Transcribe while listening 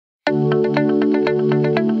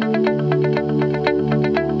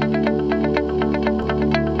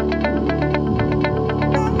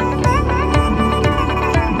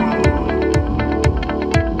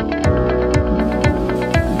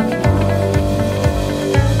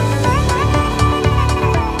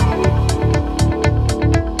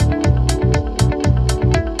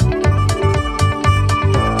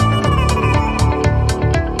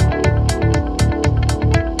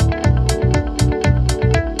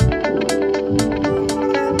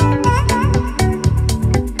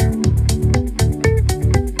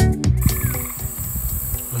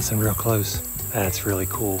close. That's really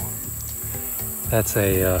cool. That's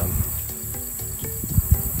a,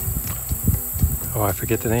 oh, I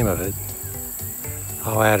forget the name of it.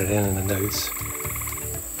 I'll add it in the notes.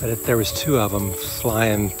 But there was two of them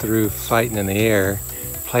flying through, fighting in the air,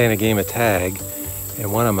 playing a game of tag,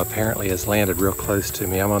 and one of them apparently has landed real close to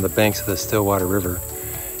me. I'm on the banks of the Stillwater River,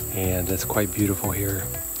 and it's quite beautiful here.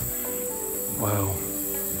 Wow.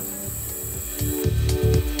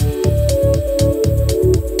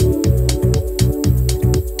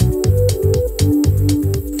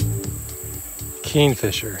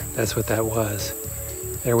 Kingfisher, that's what that was.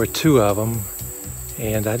 There were two of them,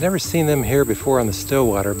 and I'd never seen them here before on the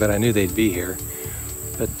Stillwater, but I knew they'd be here.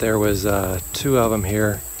 But there was two of them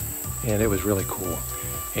here, and it was really cool.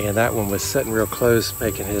 And that one was sitting real close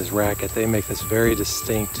making his racket. They make this very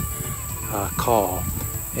distinct call,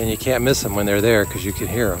 and you can't miss them when they're there because you can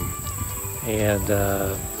hear them. And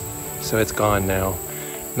so it's gone now.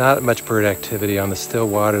 Not much bird activity on the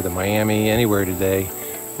Stillwater, the Miami, anywhere today.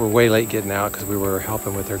 We're way late getting out because we were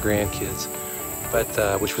helping with our grandkids, but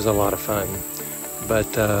which was a lot of fun. But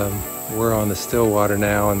we're on the Stillwater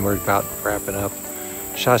now, and we're about wrapping up.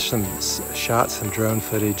 Shot some drone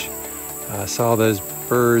footage. Saw those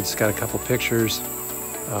birds. Got a couple pictures.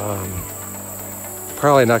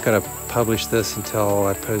 Probably not going to publish this until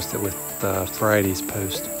I post it with Friday's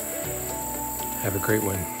post. Have a great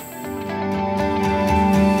one.